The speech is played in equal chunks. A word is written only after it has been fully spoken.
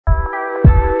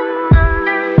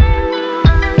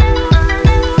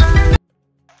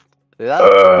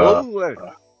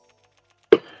Let's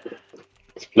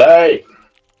play.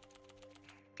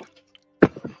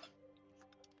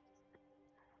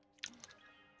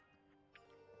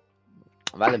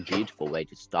 That's a beautiful way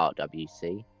to start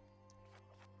WC.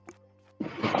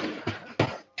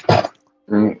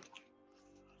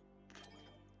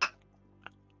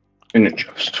 In a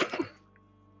chest.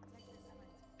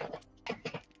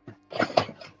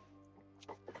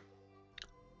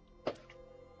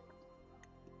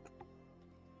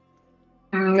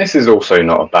 This is also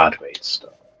not a bad way to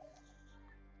start.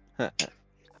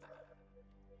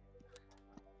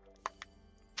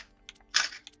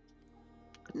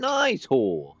 Nice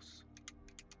horse.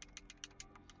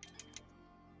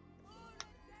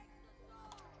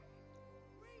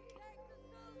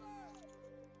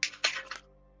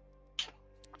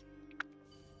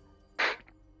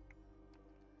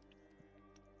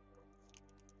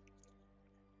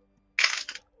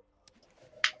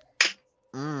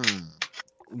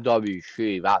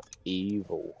 WC, that's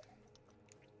evil.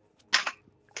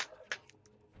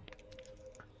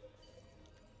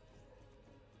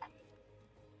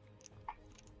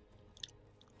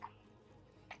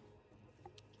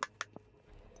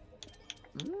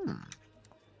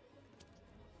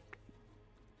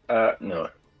 No.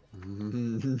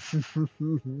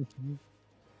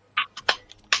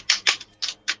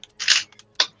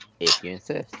 If you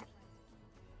insist.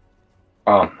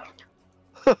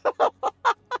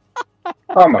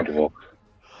 Oh my dwarf.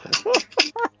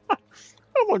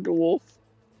 I'm a dwarf.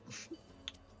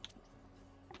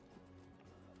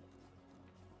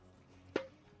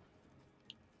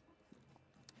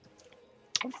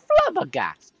 I'm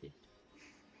flabbergasted.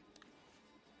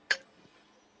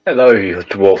 Hello, your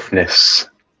dwarfness.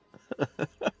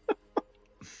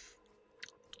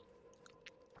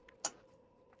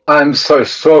 I'm so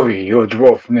sorry, your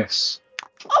dwarfness.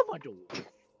 I'm a dwarf.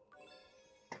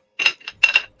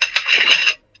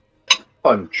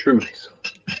 I'm truly sorry.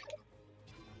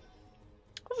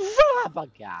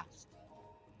 Flabbergasted.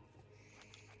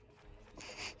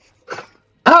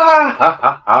 Ha ha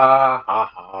ha ha ha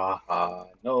ha ha.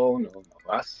 No,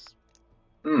 that's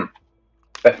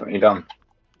definitely done.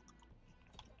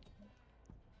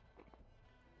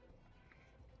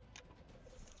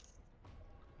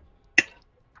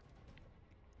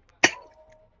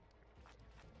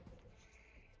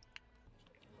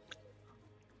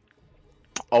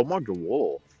 Oh my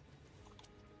dwarf.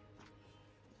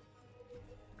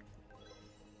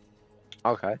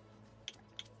 Okay.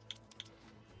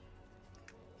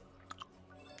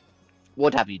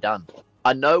 What have you done?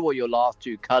 I know what your last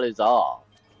two colours are.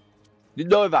 You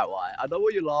know that, right? I know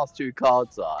what your last two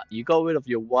cards are. You got rid of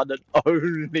your one and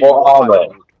only. What are they?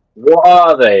 What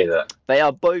are they then? They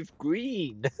are both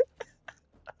green.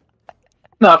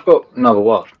 No, I've got another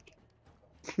one.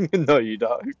 No, you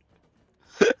don't.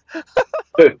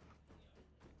 Two.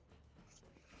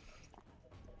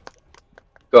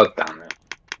 God damn it.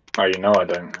 Oh, you know I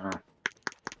don't know.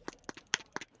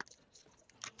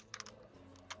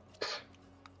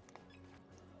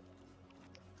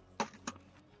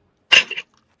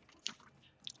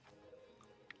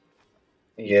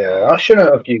 Yeah, I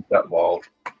shouldn't have used that wild.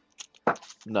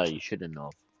 No, you shouldn't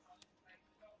have.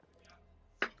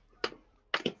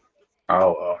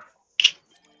 Oh well.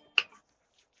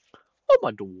 Oh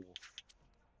my dwarf.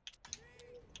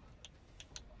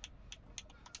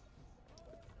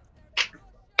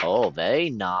 Oh,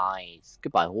 very nice.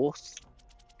 Goodbye, horse.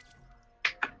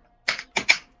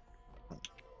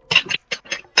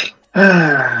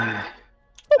 Oh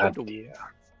dear.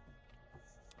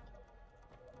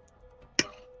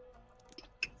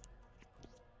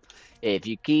 If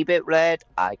you keep it red,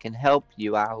 I can help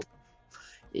you out.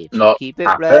 If you Not keep it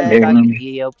red, I can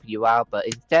happening. help you out. But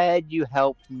instead, you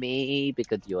help me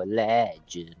because you're a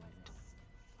legend.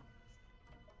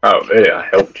 Oh, yeah, I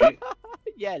helped you.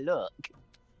 Yeah, look.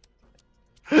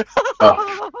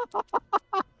 Oh.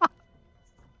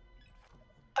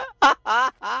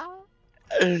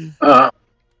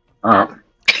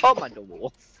 Oh my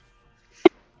dwarf.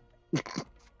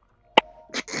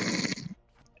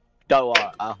 Don't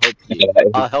worry, I'll help you.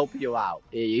 I'll help you out.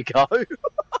 Here you go.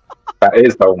 That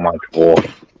is oh my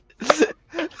dwarf.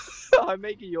 I'm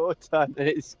making your turn and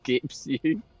it skips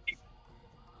you.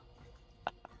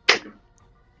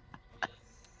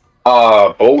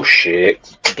 Ah,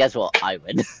 bullshit. Guess what? I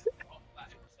win.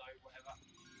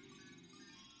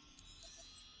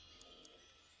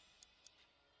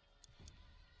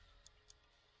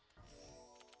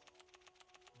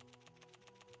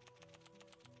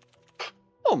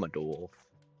 Oh my dwarf.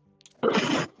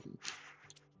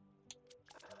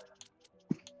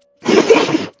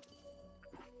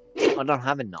 I don't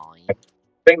have a 9. I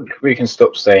think we can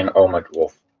stop saying, oh my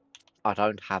dwarf. I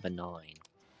don't have a 9.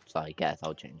 So I guess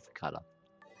I'll change the colour.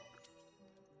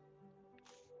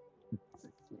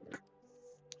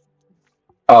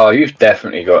 Oh, you've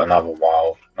definitely got another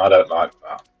wild. I don't like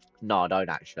that. No, I don't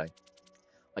actually.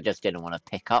 I just didn't want to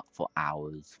pick up for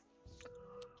hours.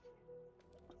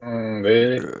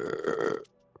 Really?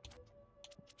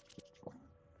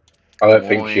 I don't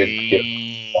think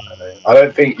I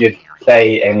don't think you'd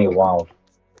play any wild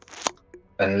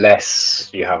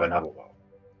unless you have another wild.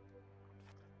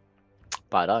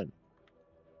 But I don't.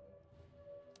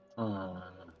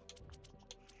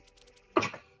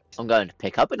 I'm going to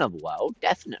pick up another wild,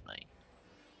 definitely.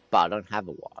 But I don't have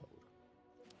a wild.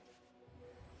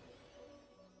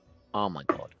 Oh my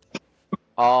god.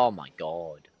 Oh my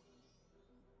god.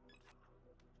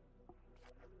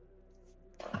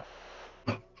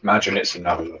 Imagine it's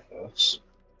another reverse.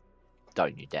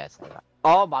 Don't you dare say that.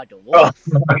 Oh my god. Oh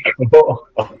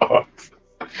my god.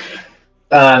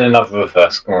 And another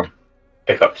reverse. Come on.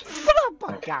 Pick up.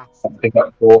 Flabbergasted. Pick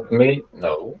up 4 for me?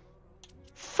 No.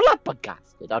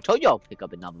 Flabbergasted. I told you I'll pick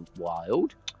up another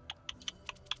wild.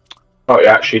 Oh, you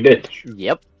actually did?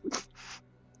 Yep.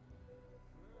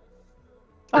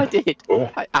 I did. Oh.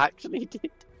 I actually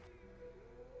did.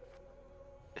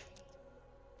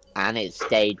 And it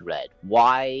stayed red.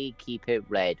 Why keep it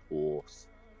red, horse?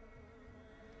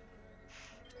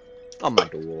 Oh my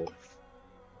dwarf.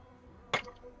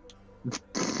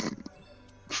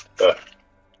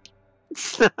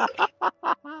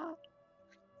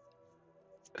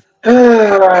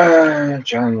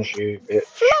 Challenge you, bitch.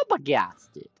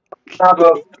 Flabbergasted.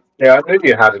 Yeah, I knew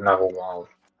you had another wild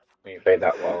when you played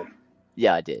that wild.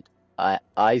 Yeah, I did.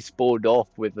 I spawned off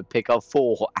with a pick up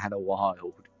 4 and a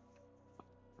wild.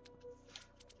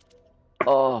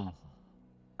 Oh.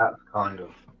 That's kind of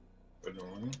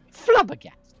annoying.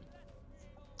 Flabbergasted.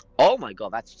 Oh my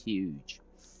god, that's huge.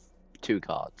 2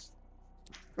 cards.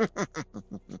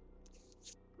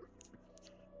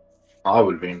 I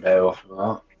would have been better off with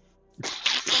that.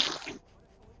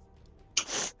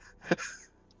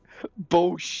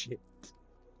 Bullshit.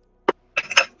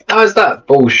 How is that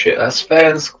bullshit? That's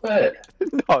fair and square.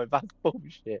 No, that's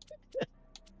bullshit.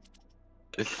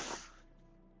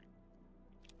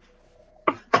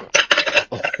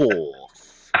 A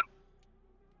horse.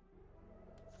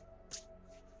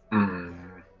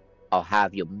 I'll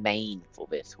have your mane for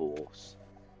this horse.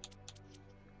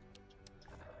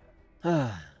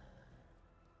 Oh,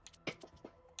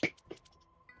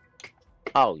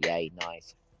 yay,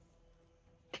 nice.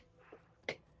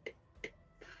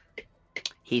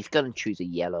 He's gonna choose a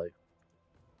yellow.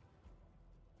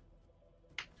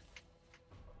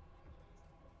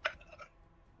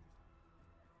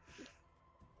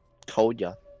 Told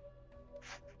ya.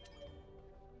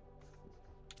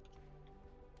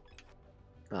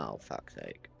 Oh, fuck's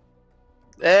sake.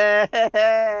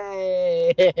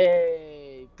 Hey!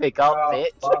 Pick up,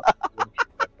 bitch.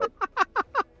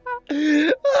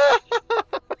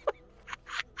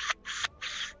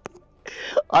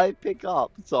 I pick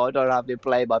up, so I don't have to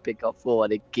play my pick up 4,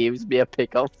 and it gives me a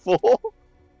pick up 4.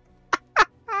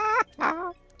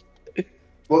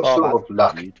 What sort of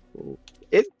luck? Beautiful.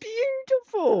 It's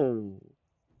beautiful.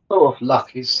 What sort of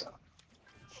luck is that?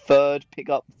 3rd pick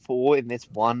up 4 in this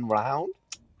one round.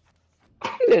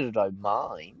 Little don't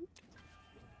mind.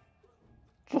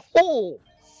 Horse.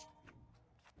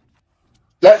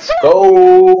 Let's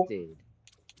go.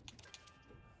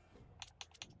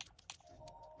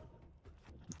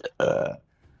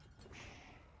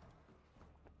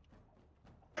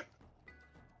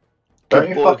 Don't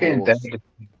you fucking dead.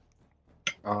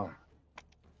 Oh.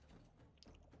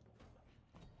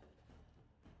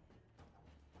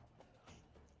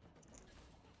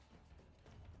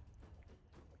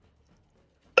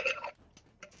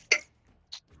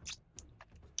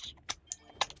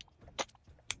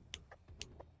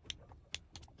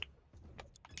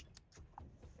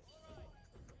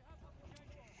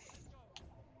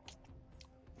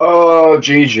 Oh,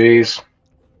 GG's.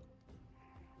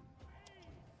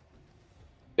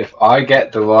 If I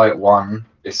get the right one,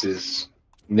 this is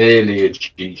nearly a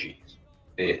GG's.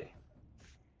 Nearly.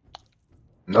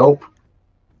 Nope.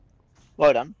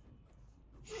 Well done.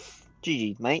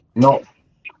 GG's, mate. Not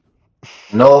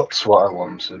what I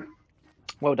wanted.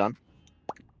 Well done.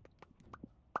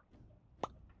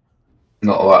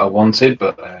 Not what I wanted,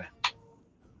 but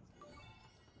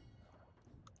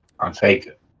I'll take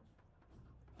it.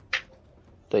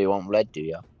 So you want red, do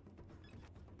you?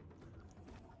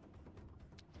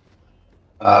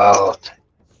 Oh,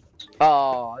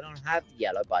 I don't have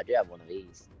yellow, but I do have one of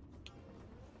these.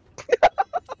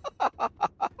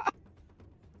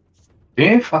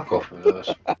 Yeah, fuck off with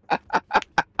us.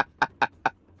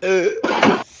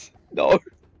 No,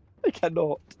 I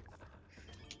cannot.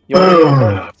 You want to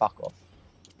go? Fuck off.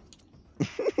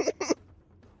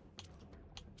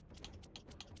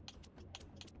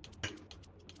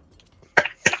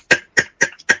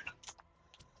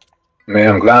 Man,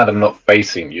 I'm glad I'm not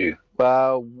facing you.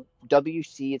 Well,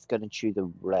 WC is going to choose a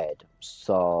red,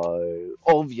 so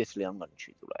obviously I'm going to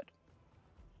choose the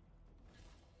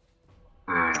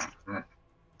red. Mm.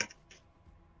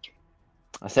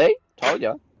 I see, told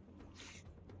you.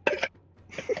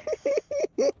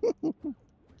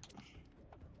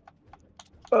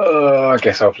 I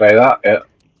guess I'll play that.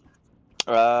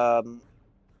 Yeah.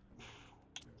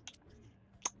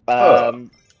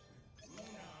 Um,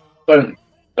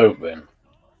 Don't win.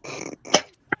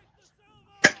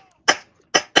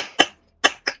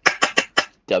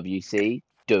 WC,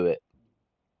 do it.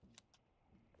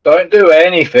 Don't do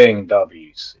anything,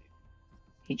 WC.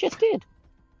 He just did.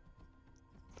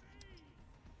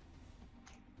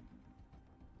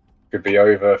 Could be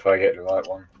over if I get the right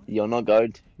one. You're not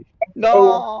going to.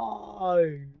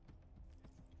 No!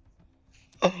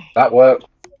 That worked.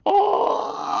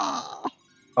 Oh!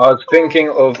 I was thinking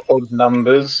of odd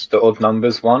numbers, the odd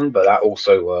numbers one, but that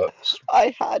also works.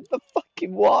 I had the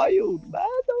fucking wild, man.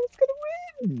 I was gonna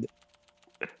win.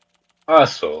 I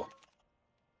saw.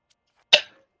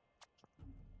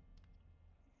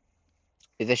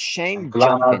 It's a shame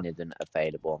glad- jumping isn't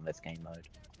available on this game mode.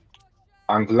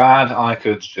 I'm glad I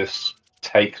could just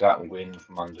take that win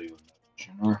from under your nose,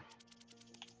 you know?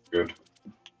 Good.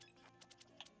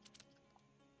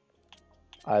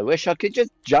 I wish I could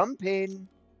just jump in.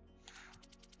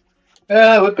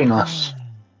 Yeah, it would be nice.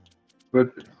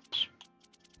 Would be nice.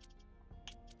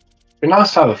 Be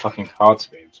nice to have a fucking cards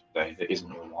game today that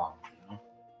isn't all wild, you know?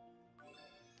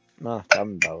 No, tell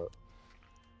me about it.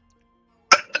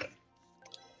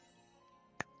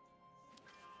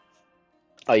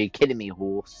 Are you kidding me,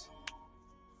 horse?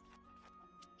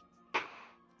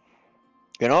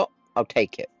 You know, I'll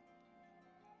take it.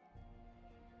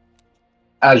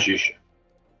 As you should.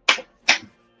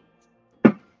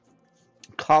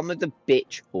 Karma's a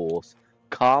bitch, horse.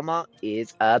 Karma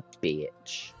is a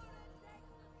bitch.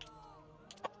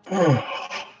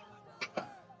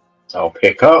 So I'll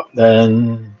pick up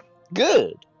then.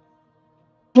 Good.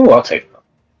 Oh, I'll take that.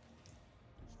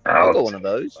 I'll go one of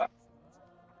those.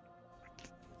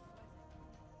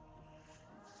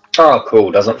 Oh,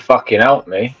 cool. Doesn't fucking help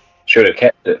me. Should have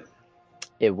kept it.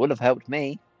 It would have helped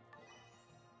me.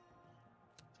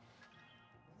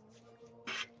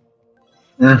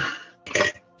 Mm.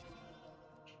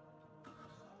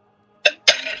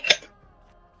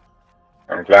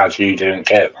 I'm glad you didn't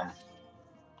get one.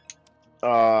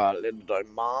 Little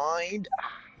don't mind.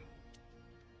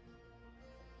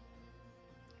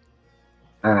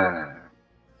 Hmm.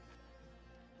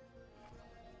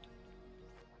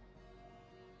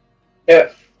 Yeah,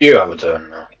 you have a turn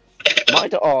now.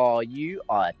 Oh, you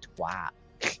are a twat.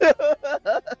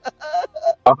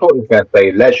 I thought you were going to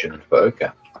say legend, but okay.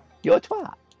 You're a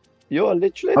twat. You're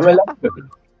literally a I'm a twat. legend.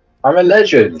 I'm a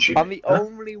legend. I'm the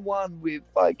only one with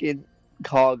fucking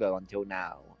cargo until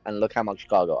now. And look how much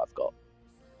cargo I've got.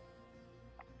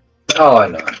 Oh, I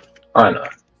know. I know.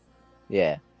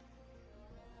 Yeah.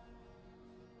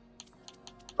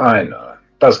 I know.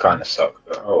 Does kind of suck,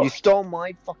 though. Oh, You stole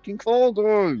my fucking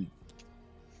cargo.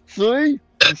 See?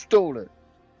 You stole it.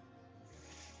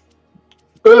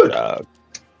 good.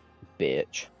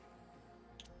 Bitch.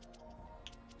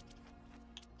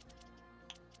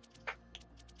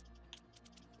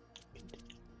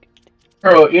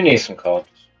 Oh, you need some cards.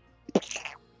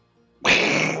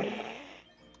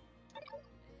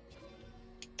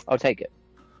 I'll take it.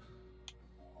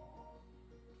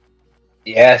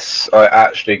 Yes, I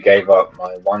actually gave up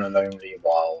my one and only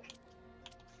wild.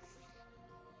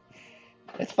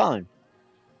 It's fine.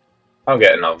 I'll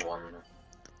get another one.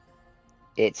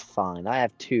 It's fine. I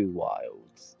have 2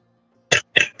 wilds.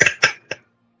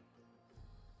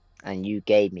 And you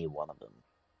gave me one of them.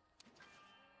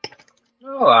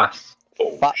 Oh, that's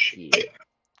Fuck bullshit. you.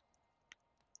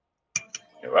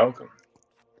 You're welcome.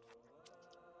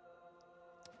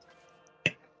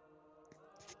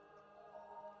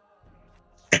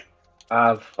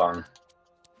 Have fun.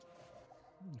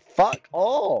 Fuck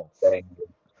off. Thank you.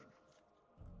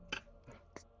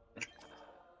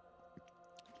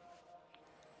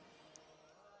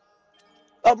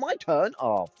 Oh, my turn?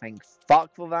 Oh, thank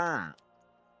fuck for that.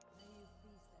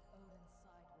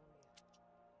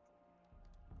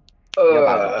 You're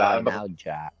about to die now,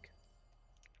 Jack.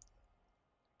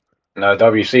 No,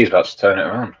 WC's about to turn it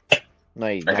around. No,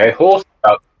 he's Okay, not.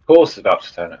 horse is about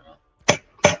to turn it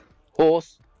around.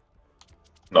 Horse.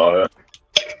 No.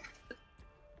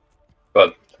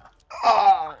 But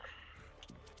Ah.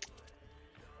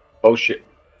 oh shit.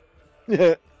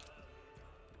 That's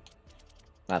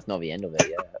not the end of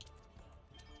it yet.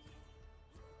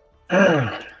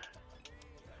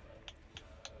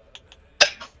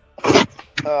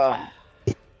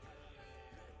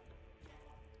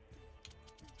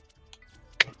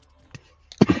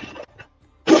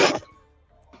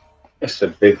 It's a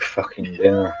big fucking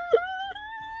dinner.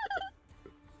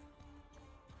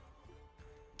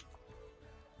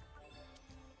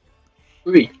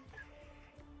 Green.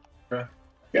 Yeah,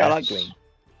 I like green.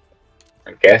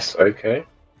 I guess, okay.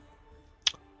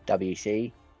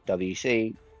 WC,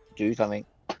 WC, do something.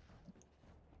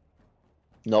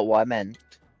 Not what I meant.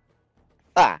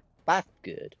 Ah, that's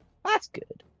good. That's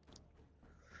good.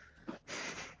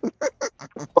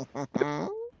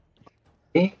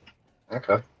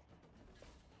 Okay.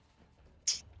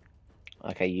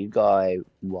 Okay, you go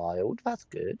wild. That's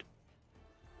good.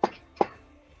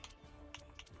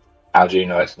 How do you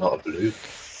know it's not a blue?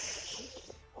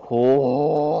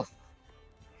 Oh.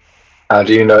 How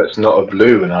do you know it's not a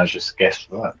blue and I just guessed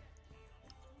right?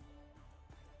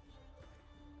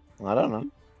 I don't know.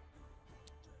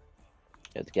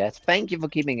 Good guess. Thank you for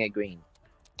keeping it green.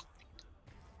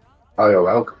 Oh, you're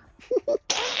welcome.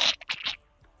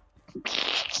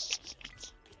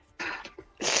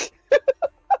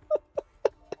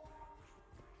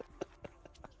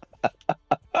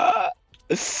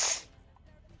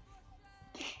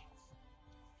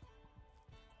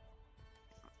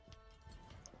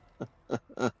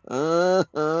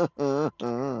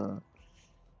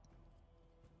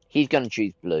 He's gonna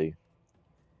choose blue.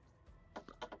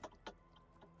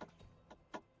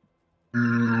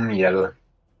 Yellow.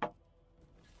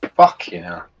 Fuck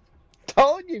yeah.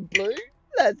 Told you blue.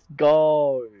 Let's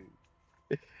go.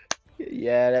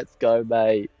 Yeah, let's go,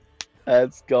 mate.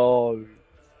 Let's go.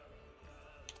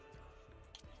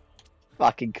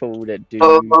 Fucking called it, dude.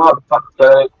 Oh, fuck's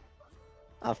sake.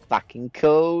 I fucking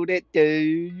called it,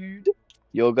 dude.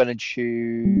 You're gonna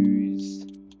choose.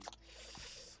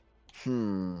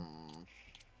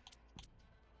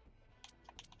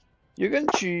 You're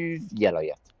gonna choose yellow,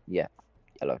 yeah. Yeah,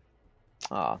 yellow.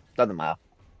 Ah, doesn't matter.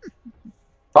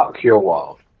 Fuck your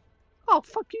wild. Oh,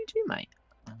 fuck you too, mate.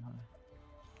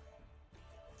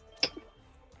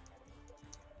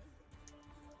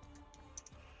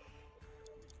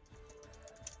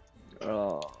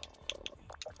 Oh.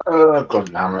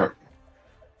 God damn it.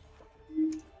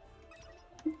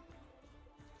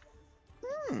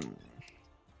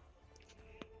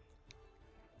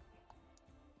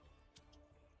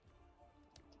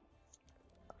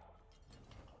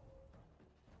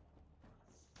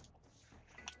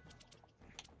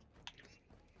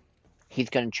 He's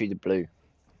gonna choose the blue.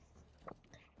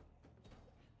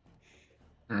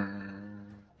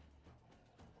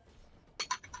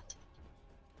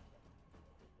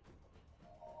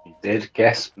 He did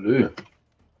guess blue.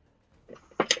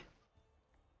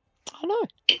 I know.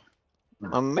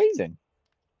 Amazing.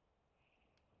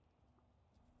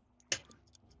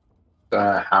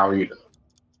 How you?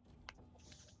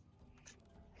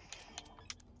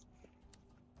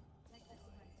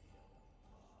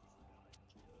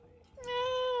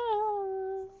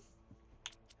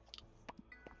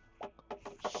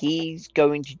 He's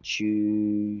going to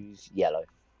choose yellow.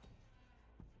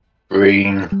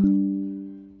 Green.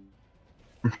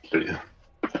 Blue.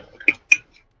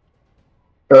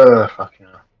 Fucking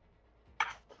hell.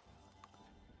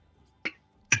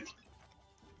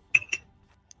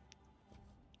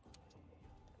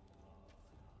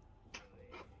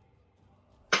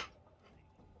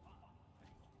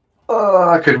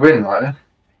 I could win, right?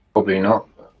 Probably not.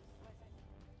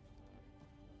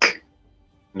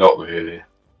 Not really.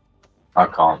 I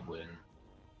can't win.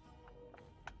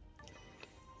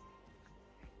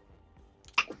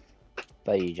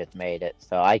 But you just made it,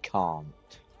 so I can't.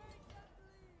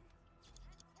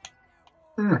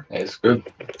 It's good.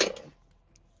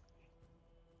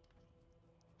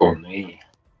 For me.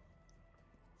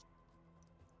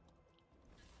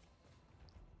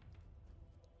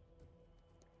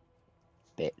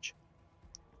 Bitch.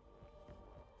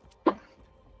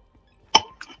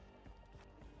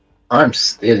 I'm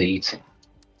still eating.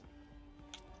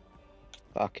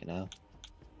 Fucking hell.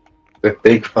 The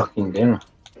big fucking dinner.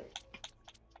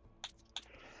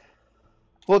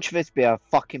 Watch this be a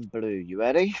fucking blue. You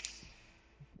ready?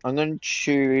 I'm gonna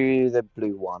choose the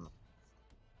blue one.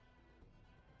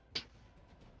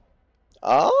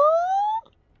 Oh!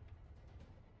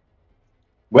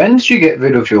 When did you get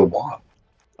rid of your wild?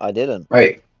 I didn't.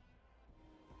 Wait.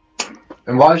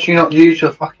 Then why did you not use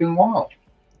your fucking wild?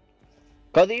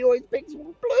 Because he always picks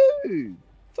blue.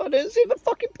 So I don't see the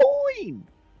fucking point.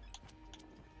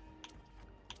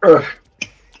 Ugh.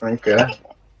 Okay.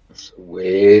 It's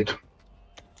weird.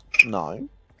 No.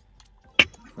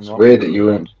 It's weird that you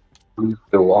wouldn't use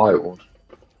the wild.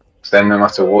 Because then no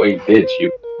matter what he did,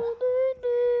 you...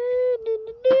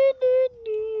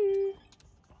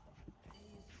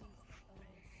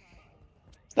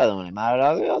 Doesn't really matter.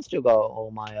 I've still got all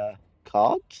my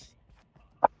cards.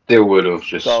 still would have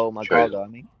just Got all my chosen. cargo, I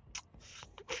mean.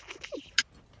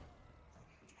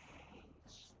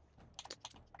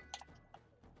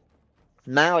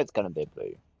 Now it's gonna be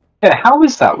blue. Yeah, how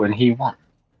is that when he won?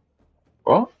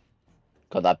 What?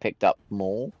 Because I picked up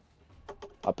more.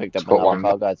 I picked up It's got another one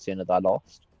cargo as soon as I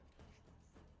lost.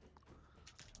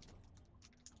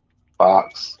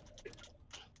 box.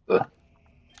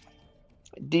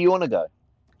 Do you want to go?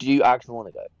 Do you actually want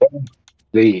to go?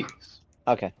 Please.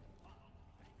 Okay.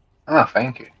 Ah,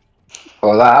 thank you.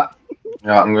 For that, you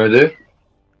know what I'm going to do?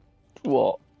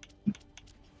 What?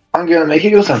 I'm going to make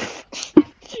it your turn.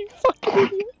 You fucking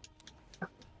idiot.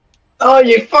 Oh,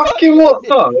 you fucking what,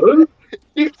 though?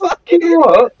 You fucking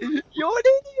what? You're an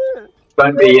idiot.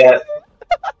 Don't be yet.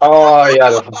 Oh,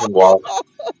 yeah, the fucking wild.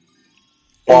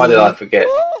 Why did I forget?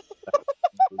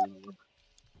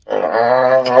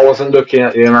 I wasn't looking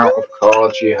at the amount of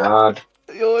cards you had.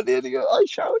 You're an idiot. I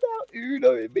shouted out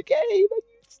Uno in the game and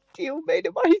you still made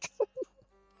it my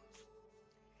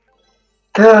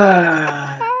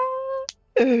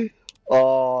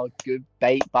Oh, good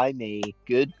bait by me.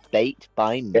 Good bait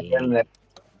by Get him me. next.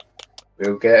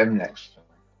 We'll get him next time.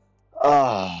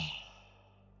 Oh.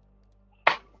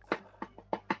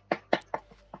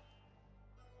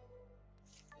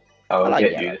 I'll like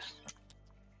get yellow. you this.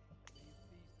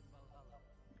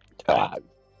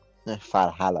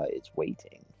 Valhalla is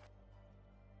waiting.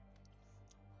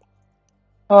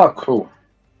 Oh, cool.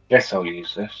 Guess I'll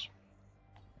use this.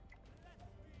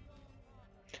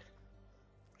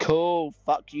 Cool.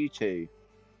 Fuck you too.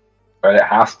 But it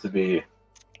has to be.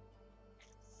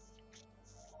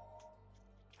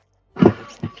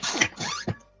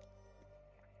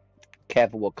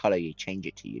 Careful what color you change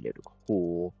it to, you little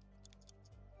whore.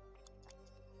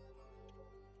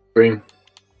 Green.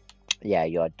 Yeah,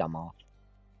 you're a dumbass.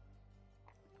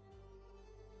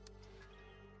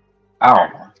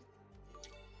 Ow.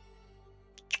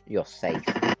 You're safe.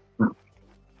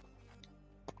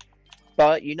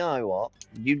 But you know what?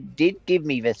 You did give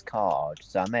me this card,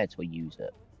 so I may as well use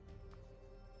it.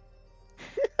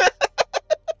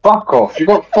 Fuck off. You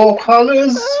got 4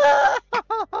 colours?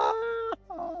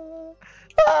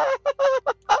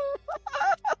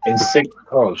 In 6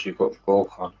 cards, you've got 4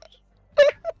 colours.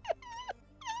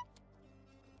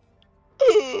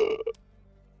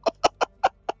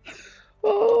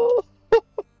 Oh.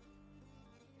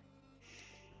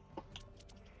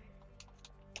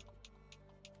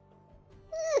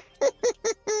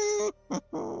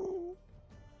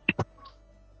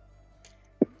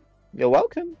 You're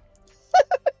welcome.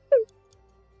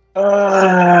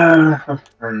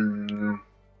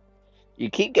 You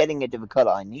keep getting it to the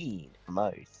color I need the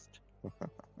most.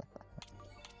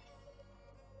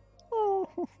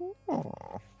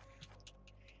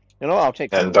 You know what? I'll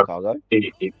take some And more cargo.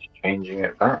 he keeps changing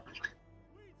it back.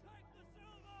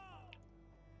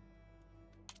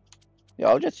 Yeah,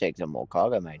 I'll just take some more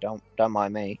cargo, mate. Don't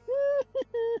mind me.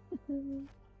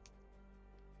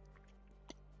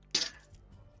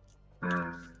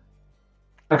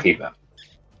 I'll keep that.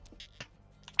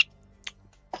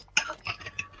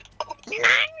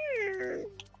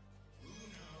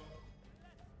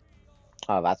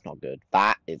 Oh, that's not good.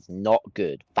 That is not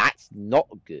good. That's not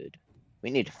good. We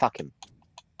need to fuck him.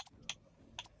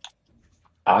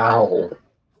 Ow.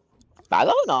 I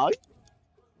don't know.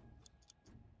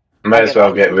 May as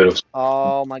well get rid of.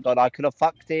 Oh my god, I could have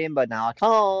fucked him, but now I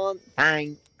can't.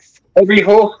 Thanks. Every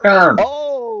horse can.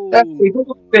 Oh! Every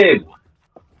horse did.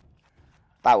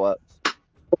 That works.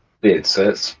 Did, so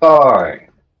it's fine.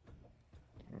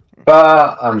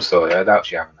 But I'm sorry, I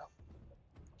doubt you have enough.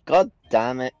 God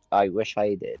damn it. I wish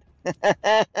I did.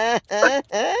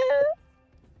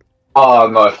 Oh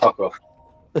no, fuck off.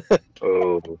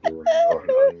 Oh,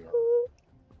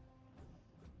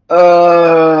 no.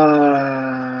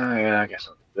 Yeah, I guess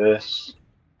I'll do this.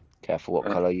 Careful what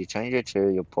color you change it to.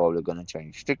 You're probably gonna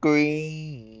change to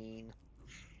green.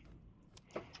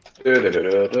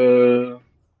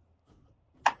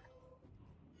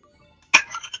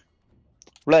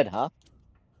 Red, huh?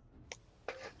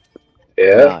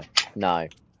 Yeah. No.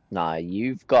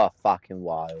 You've got a fucking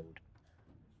wild.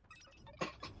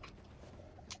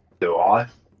 Do I?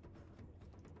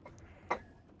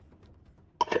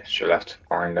 Guess you'll have to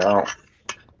find out.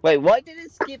 Wait, why did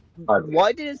it skip? I do.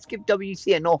 Why did it skip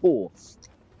WC and not horse?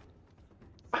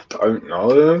 I don't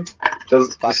know.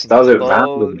 Just Fucking does it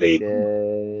randomly.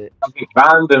 bullshit.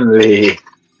 Randomly.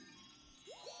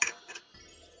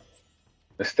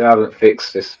 I still haven't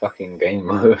fixed this fucking game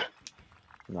mode.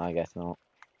 No, I guess not.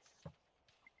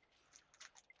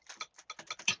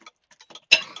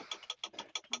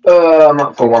 I'm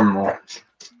up for one more.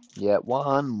 Yeah,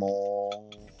 one more.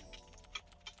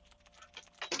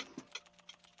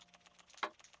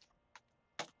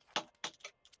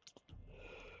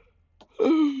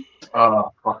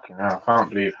 Oh, fucking hell. I can't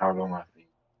believe how long I've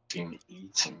been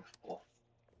eating for.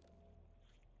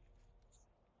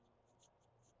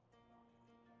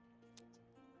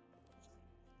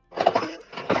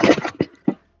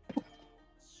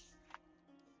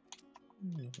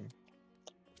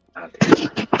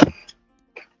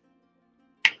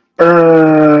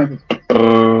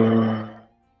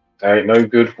 There ain't no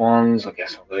good ones. I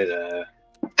guess I'll go there.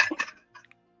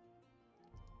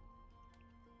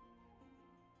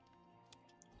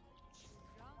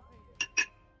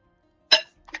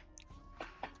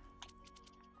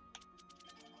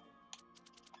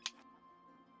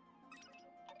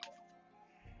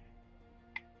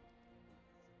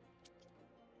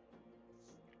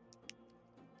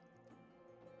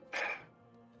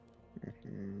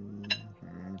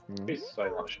 It's so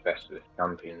much better if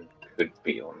champion could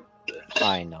be on this.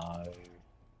 I know.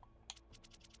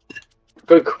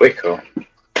 Go quicker.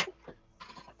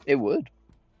 It would.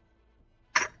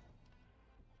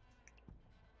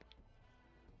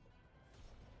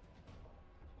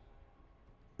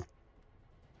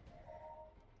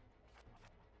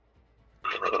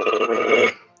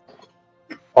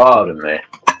 Pardon me.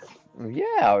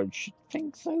 Yeah, I should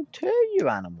think so too, you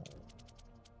animal.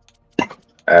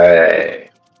 Hey.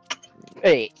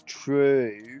 It's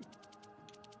true.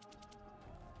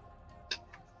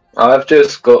 I've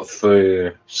just got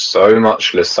through so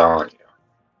much lasagna.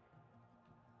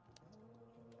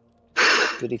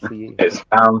 Goody for you. It's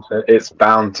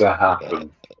bound to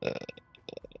happen.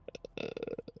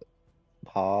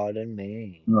 Pardon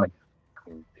me. Right.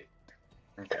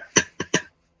 Okay.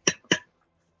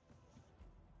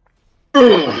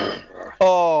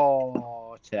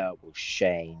 Oh, terrible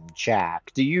shame,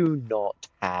 Jack. Do you not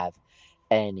have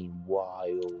any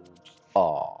wild?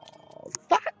 Oh,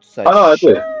 that's a Oh, I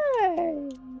do.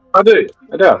 shame. I do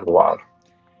have a wild.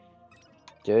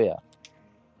 Do ya?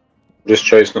 Just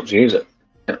chose not to use it.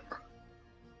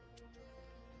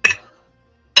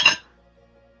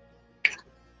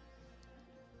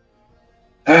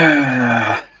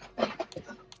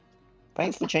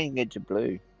 Thanks for changing it to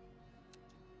blue.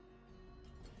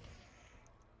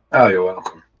 Oh, you're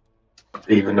welcome.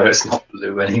 Even though it's not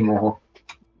blue anymore.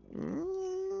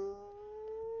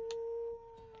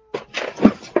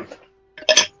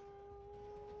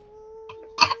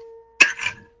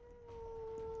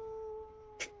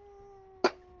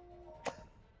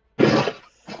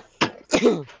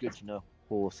 Good to know.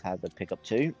 Horse has a pickup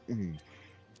too.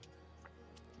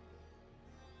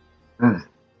 And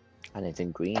it's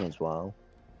in green as well.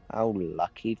 How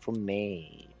lucky for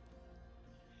me.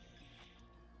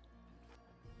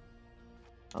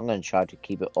 I'm going to try to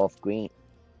keep it off green.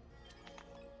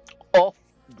 Off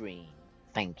green.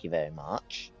 Thank you very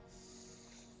much.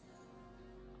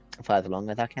 For as long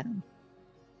as I can.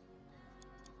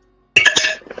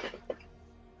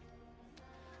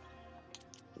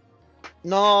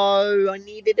 No, I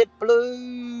needed it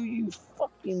blue, you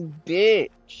fucking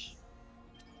bitch.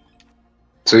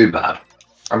 Too bad.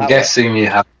 I'm guessing you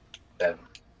have them.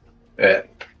 Yeah.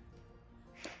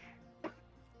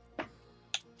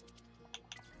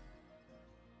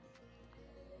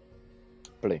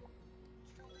 Blue.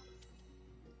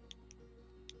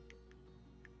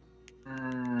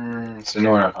 It's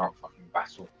annoying I can't fucking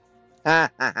battle.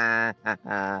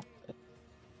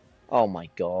 Oh my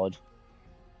god.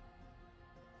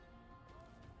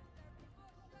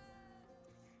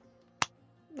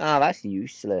 Ah, that's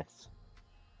useless.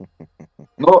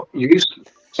 Not useless.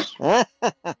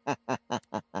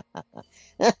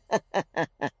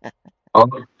 Oh,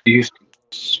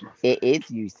 useless. It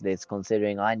is useless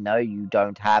considering I know you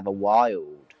don't have a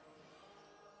wild.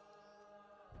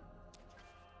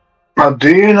 Now, do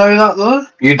you know that though?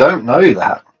 You don't know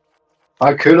that.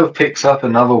 I could have picked up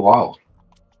another wild.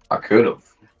 I could have.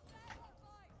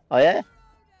 Oh yeah?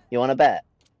 You want to bet?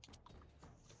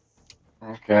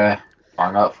 Okay.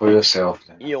 Find out for yourself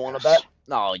then. You want to bet?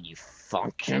 Oh, you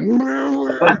fucking...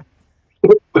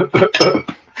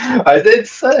 I did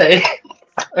say.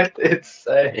 I did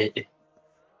say.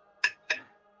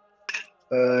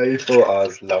 You thought I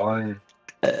was lying.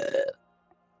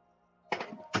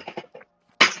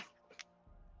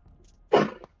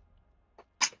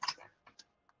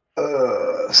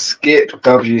 skip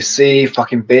WC,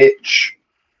 fucking bitch.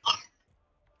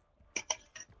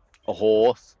 A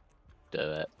horse. Do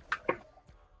it.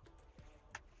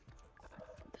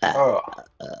 Oh.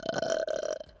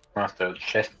 Master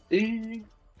Chesty.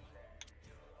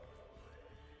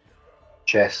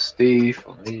 Chesty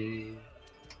for me.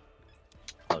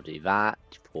 I'll do that.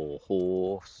 Poor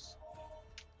horse.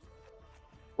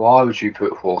 Why would you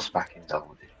put horse back in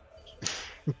double digits?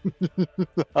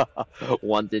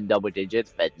 Once in double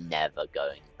digits, but never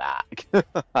going back.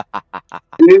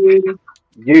 Do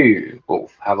you,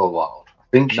 Wolf, have a wild? I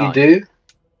think No. you do.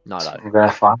 No, no. I'm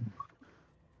gonna find.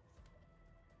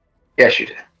 Yes, you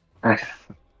do. Okay.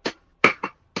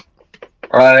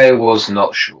 I was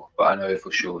not sure, but I know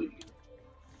for sure you do.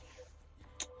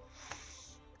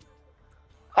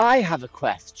 I have a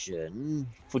question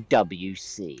for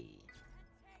WC.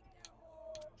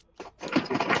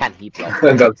 Can he block?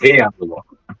 Does he have a wild?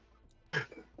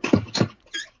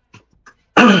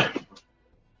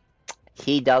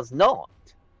 He does not,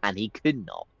 and he could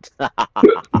not.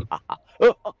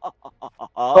 Oh,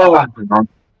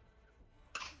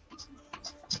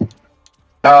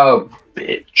 oh,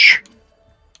 bitch.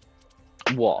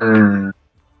 What?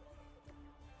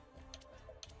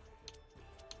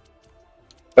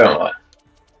 Don't lie.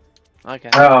 Okay.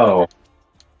 Oh.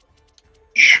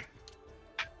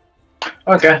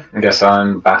 Okay, I guess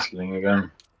I'm battling again.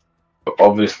 But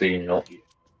obviously not you.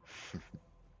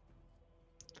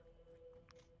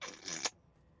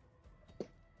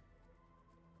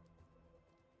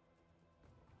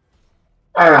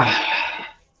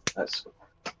 Let's go.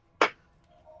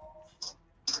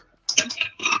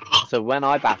 So when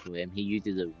I battle him, he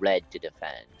uses a red to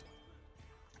defend.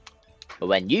 But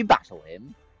when you battle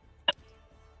him,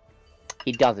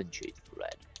 he doesn't choose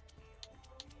red.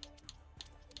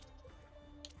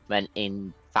 When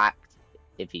in fact,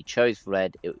 if he chose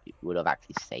red, it would have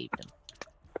actually saved him.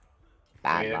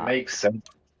 Bad It luck. makes sense.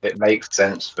 It makes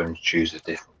sense for him to choose a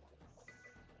different.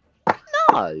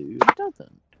 No, it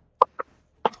doesn't.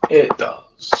 It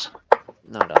does.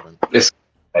 No, it doesn't. This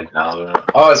now.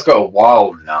 Oh, it's got a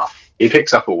wild now. He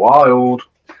picks up a wild.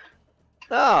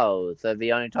 Oh, so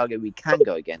the only target we can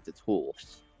go against is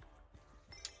horse.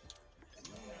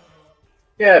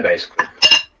 Yeah, basically.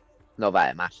 Not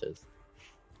that it matters.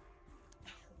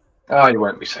 Oh, you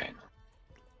won't be saying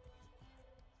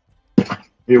that.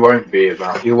 You won't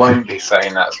be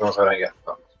saying that as long as I don't get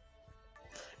fucked.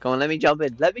 Come on, let me jump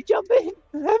in. Let me jump in.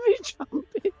 Let me jump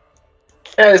in.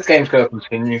 Yeah, this game's gonna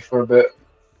continue for a bit.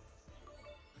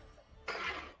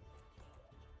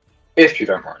 If you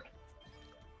don't mind.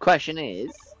 Question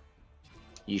is,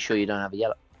 you sure you don't have a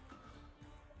yellow?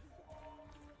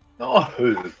 No.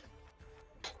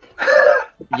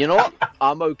 You know what?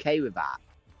 I'm okay with that.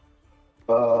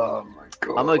 Oh my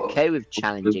god. I'm okay with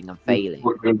challenging and failing.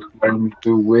 We're going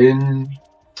to win.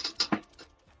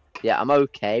 Yeah, I'm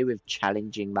okay with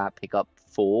challenging that pickup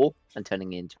 4 and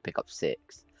turning it into pickup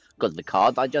 6. Because the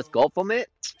cards I just got from it,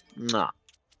 nah.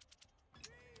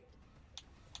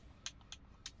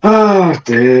 Oh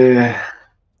dear.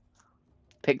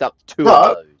 Picked up 2 No.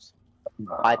 of those.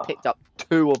 I picked up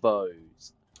 2 of those.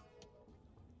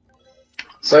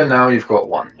 So now you've got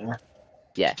 1, yeah?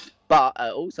 Yeah, but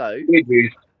also...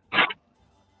 GG.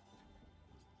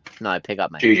 No, pick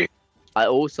up, mate. GG. I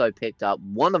also picked up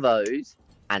 1 of those,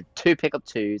 and 2 pickup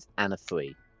 2s, and a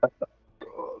 3.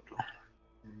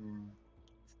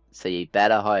 So you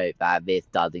better hope that this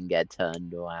doesn't get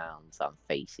turned around, so I'm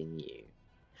facing you.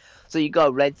 So you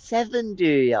got red 7, do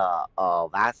ya? Oh,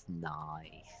 that's nice.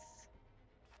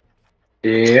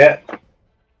 Yeah.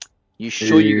 You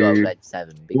sure you got red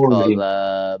 7?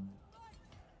 Because,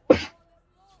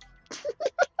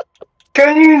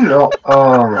 Can you not?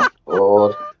 Oh my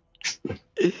god.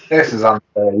 This is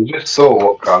unfair. You just saw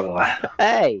what colour.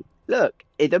 hey, look,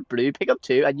 it's a blue pickup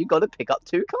 2, and you got to pick up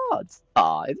 2 cards.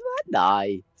 Ah, isn't that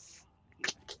nice?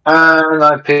 And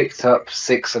I picked up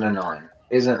 6 and a 9.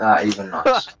 Isn't that even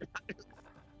nice?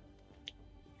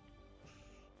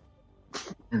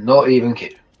 Not even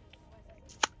kidding.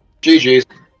 GG's.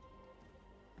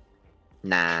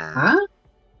 Nah. Huh?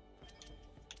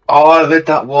 Oh, I read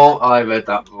that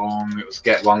wrong. It was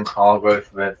get 1 card worth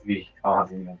for every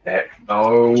card in the deck.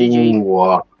 No.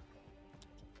 GG.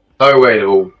 No way at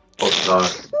all. No.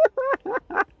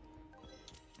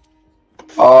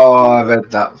 Oh, I read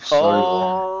that so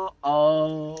wrong.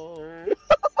 Oh.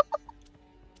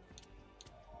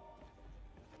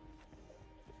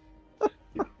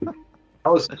 I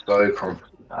was so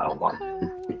confident that one.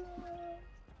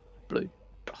 Blue.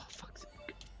 Oh, fuck's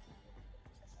sake.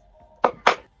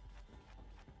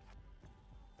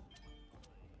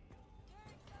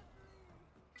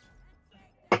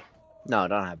 No, I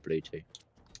don't have blue too.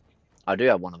 I do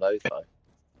have one of those though.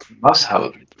 Must have a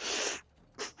blue.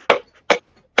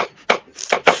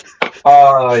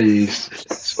 Oh, you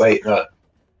wait, no.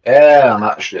 Yeah, I'm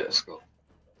actually at school.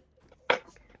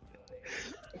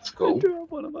 It's I cool. do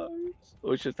have one of those.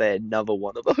 Or should I say another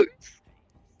one of those?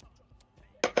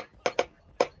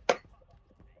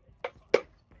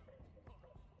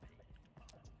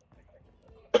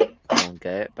 Come on,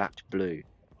 get it back to blue.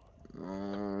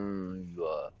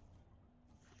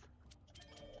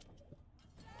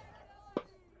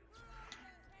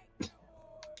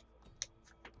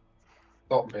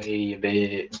 Got me,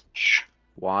 bitch.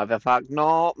 Why the fuck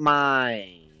not,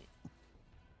 mate?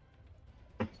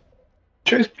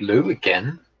 Choose blue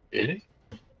again? Really?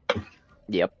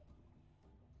 Yep.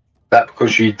 That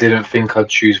because you didn't think I'd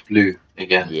choose blue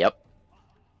again? Yep.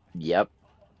 Yep.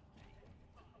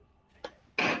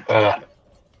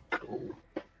 Cool.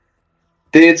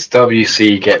 Did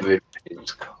WC get rid of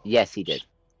his card? Yes, he did.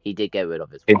 He did get rid of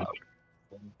his Yeah. wild.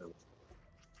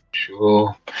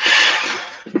 Sure.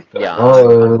 Yeah,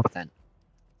 Oh. 100%.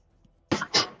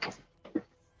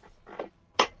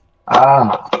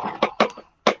 Ah.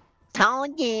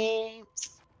 Told you,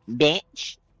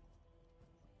 bitch.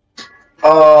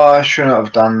 Oh, I shouldn't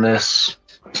have done this.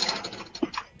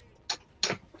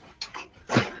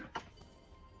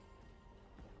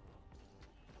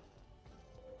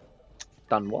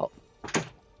 Done what?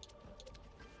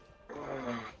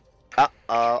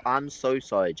 Uh-oh, I'm so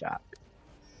sorry, Jack.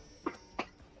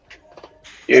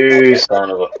 You son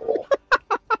of a whore.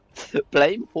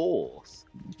 Blame horse.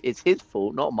 It's his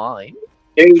fault, not mine.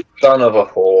 You son of a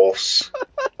horse.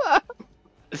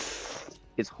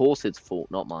 It's horse's fault,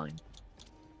 not mine.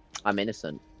 I'm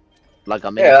innocent. Like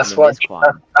I'm Yeah, that's innocent why, in this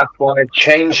crime. that's why I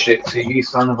changed it to you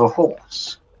son of a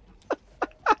horse.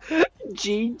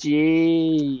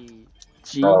 GG.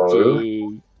 No.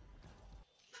 GG.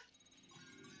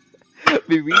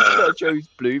 The reason I chose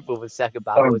blue for the second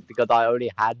battle was because I only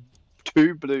had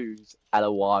 2 blues and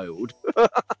a wild.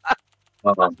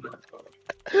 I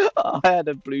had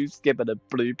a blue skip and a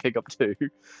blue pickup 2,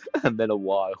 and then a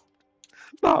wild.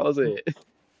 That was it.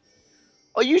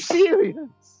 Are you serious?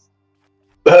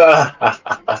 Fucking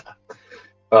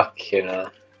hell. Fucking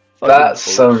That's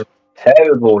some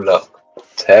terrible luck.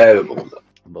 Terrible luck.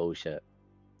 bullshit.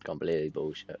 Completely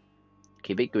bullshit.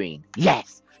 Keep it green.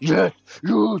 Yes! Yes!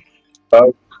 Yes!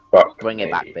 Oh, fuck Bring me.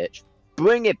 it back, bitch.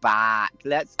 Bring it back!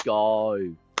 Let's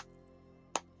go!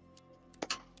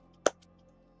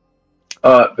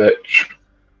 Alright, bitch.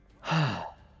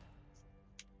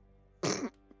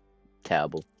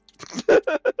 Terrible.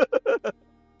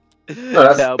 No,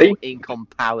 that's Terrible in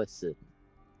comparison.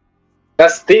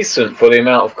 That's decent for the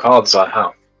amount of cards I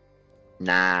have.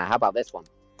 Nah, how about this one?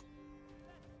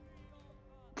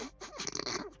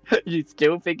 You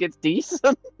still think it's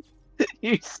decent?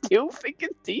 You still think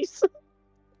it's decent?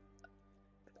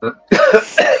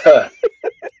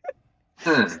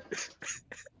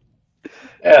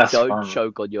 Yeah, Don't fine.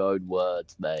 choke on your own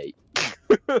words, mate.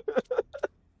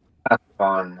 That's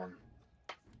fine, man.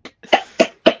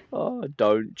 Oh,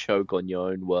 don't choke on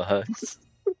your own words.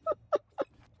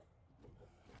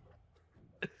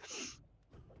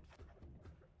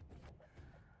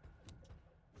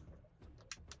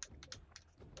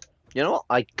 You know what?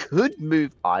 I could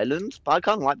move islands, but I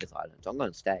kind of like this island, so I'm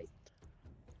going to stay.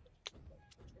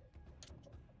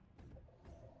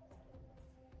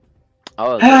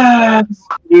 Oh,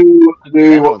 do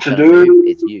what to do.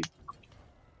 It's you.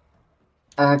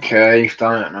 Okay, you've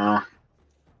done it now.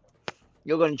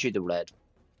 You're going to choose the red.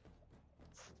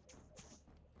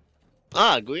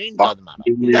 Ah, green Fuck doesn't matter.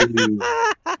 you.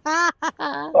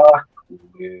 Fuck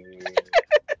you.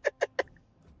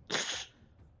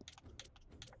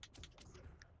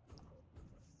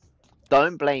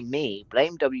 Don't blame me.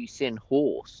 Blame WC and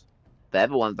Horse. They're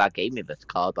the ones that gave me this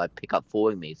card by pick up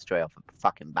following me straight off a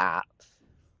fucking bat.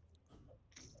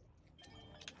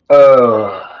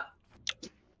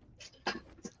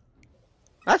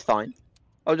 That's fine.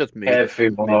 I'll just move.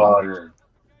 Everyone.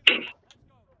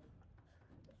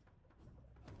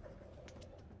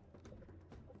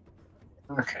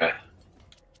 Okay.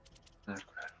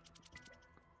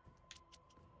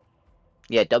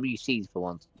 Yeah, WC's the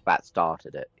one that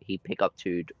started it. He pick up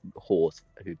 2 Horse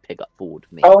who pick up forward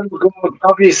me. Oh my god,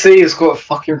 WC's got to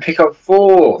fucking pick up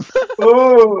 4.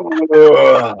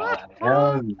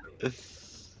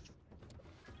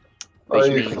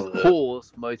 Which means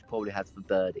Horse most probably has the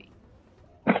birdie.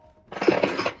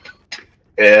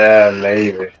 Yeah,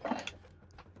 maybe.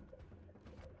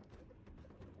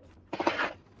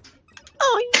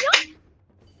 Oh yeah.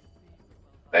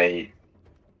 Hey.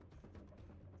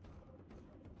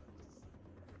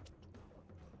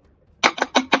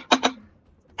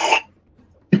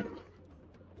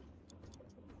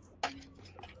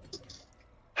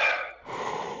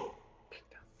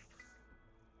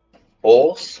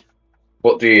 Horse?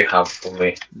 What do you have for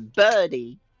me?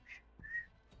 Birdie.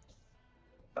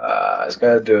 It's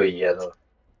gonna do a yellow.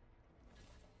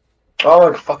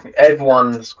 Oh, fucking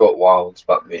everyone's got wilds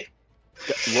but me.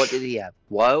 What did he have?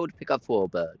 Wild? Pick up 4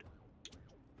 bird.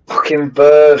 Fucking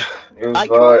bird. He was I right.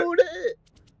 called it!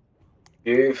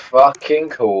 You fucking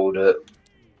called it.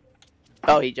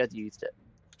 Oh, he just used it.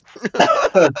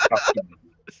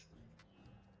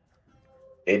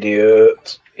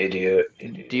 Idiot. Idiot.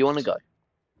 Idiot. Do you want to go?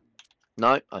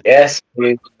 No? Okay. Yes,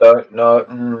 please don't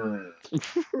know.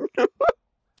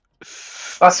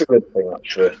 That's a good thing,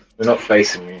 actually. We're not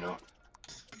facing you now.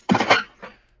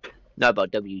 No,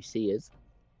 but WC is.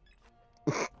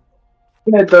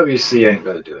 Yeah, WC ain't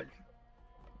gonna do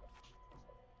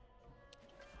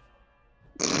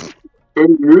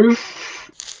anything.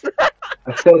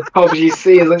 I said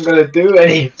WC isn't gonna do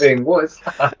anything. What is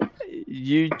that?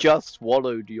 You just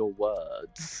swallowed your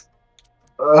words.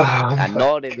 Oh, And my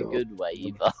not in a God. good way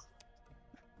either.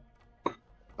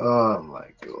 Oh my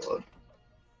God.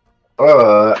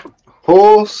 Alright.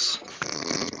 Horse.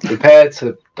 Prepare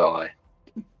to die.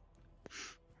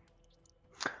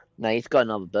 No, he's got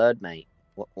another bird, mate.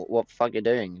 What the fuck are you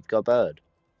doing? You've got a bird.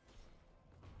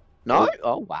 No?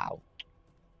 Oh, wow.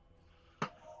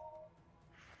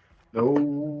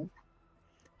 No.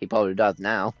 He probably does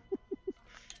now.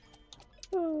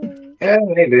 Yeah,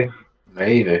 maybe.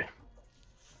 Maybe.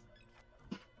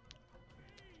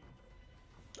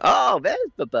 Oh,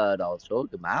 there's the bird I was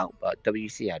talking about, but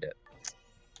WC had it.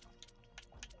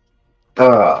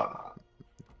 Ah.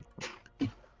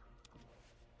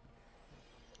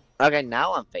 Okay,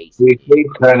 now I'm facing You you. keep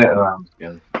turning it around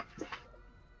again.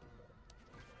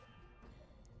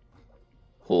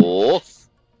 Horse.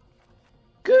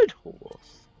 Good horse.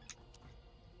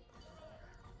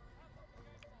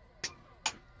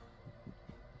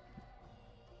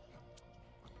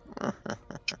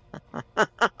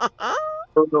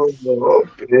 Oh,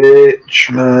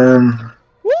 bitch, man.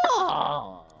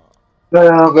 Whoa! No,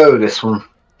 I'll go with this one.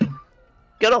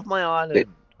 Get off my island.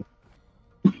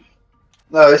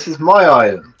 No, this is my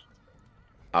island.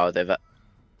 Oh, they've...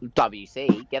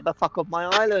 WC, get the fuck off my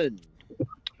island.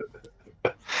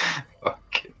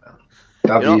 Fucking hell.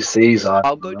 WC's island.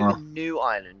 I'll go to a new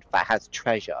island that has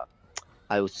treasure.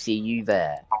 I will see you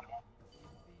there.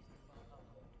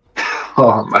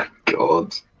 Oh my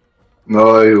God.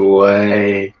 No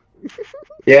way.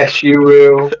 Yes, you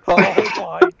will. Oh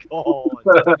my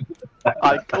God.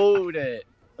 I called it.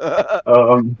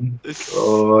 God,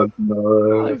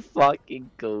 no. I fucking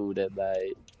called it,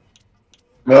 mate.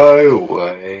 No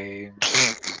way.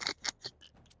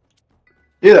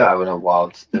 You don't have enough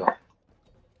wild still.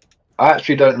 I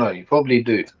actually don't know. You probably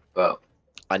do, but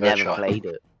I no never shot. played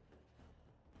it.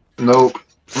 Nope.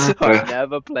 I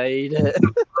never played it.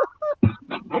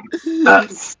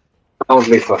 That's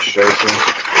only frustrating.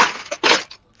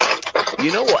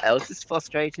 You know what else is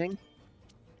frustrating?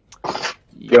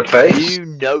 Your face? You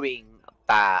knowing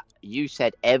that you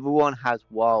said everyone has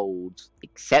worlds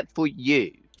except for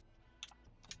you.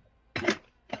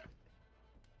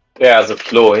 Yeah, as a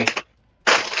ploy.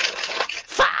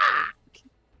 Fuck!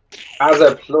 As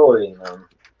a ploy, man.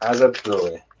 As a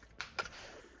ploy.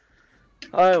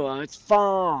 Oh well, it's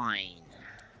fine.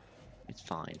 It's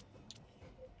fine.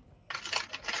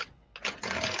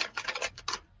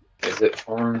 Is it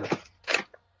fine?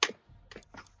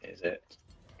 Is it?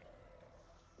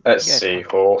 Let's see,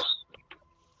 horse.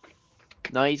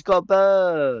 No, he's got a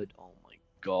bird. Oh my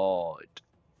God.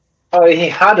 Oh, he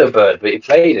had a bird, but he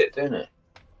played it, didn't he?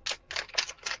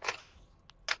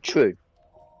 True.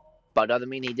 But doesn't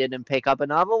mean he didn't pick up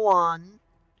another one.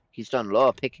 He's done a lot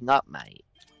of picking up, mate.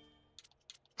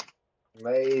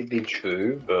 Maybe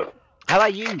true, but... How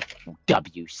about you,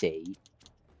 WC?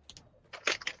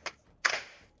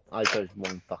 I chose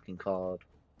one fucking card.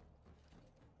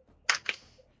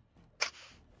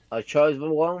 I chose the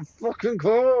one fucking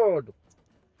card!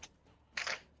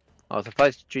 I was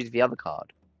supposed to choose the other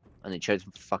card. And it chose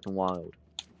fucking wild.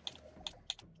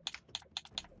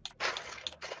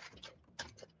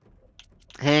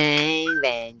 Hey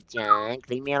then, Jack,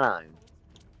 leave me alone.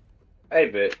 Hey,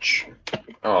 bitch.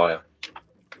 Oh, yeah.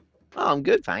 Oh, I'm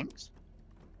good, thanks.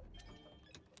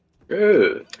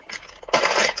 Good.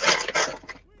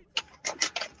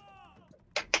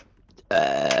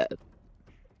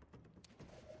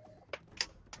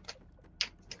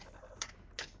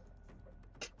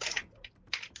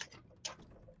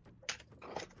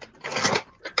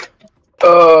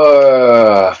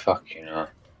 Fucking hell.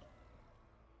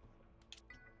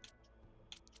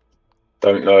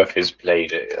 Don't know if he's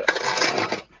played it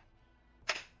yet.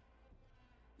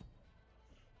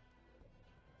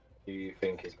 Do you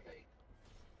think he's played?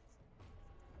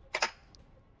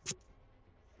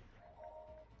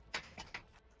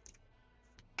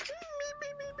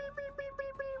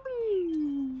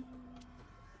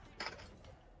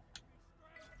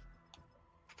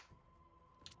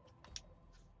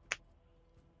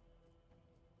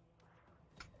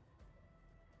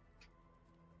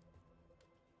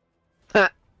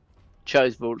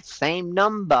 chose the same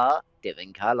number,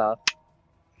 different colour.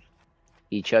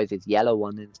 He chose his yellow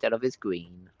one instead of his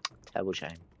green. Terrible shame.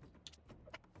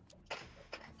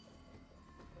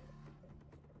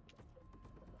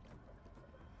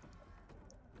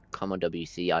 Come on,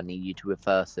 WC, I need you to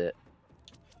reverse it.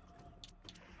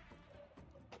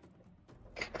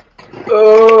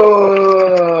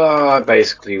 Oh, I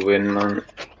basically win, man.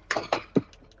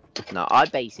 No, I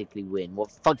basically win. What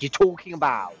the fuck are you talking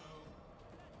about?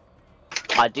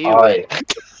 I do win.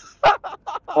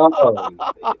 Oh,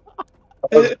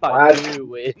 I do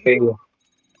win.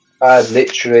 I'd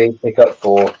literally pick up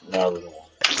 4. No.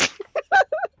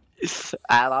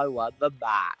 And I won the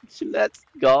match. Let's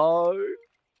go.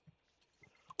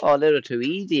 Oh, a little too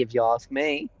easy if you ask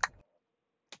me.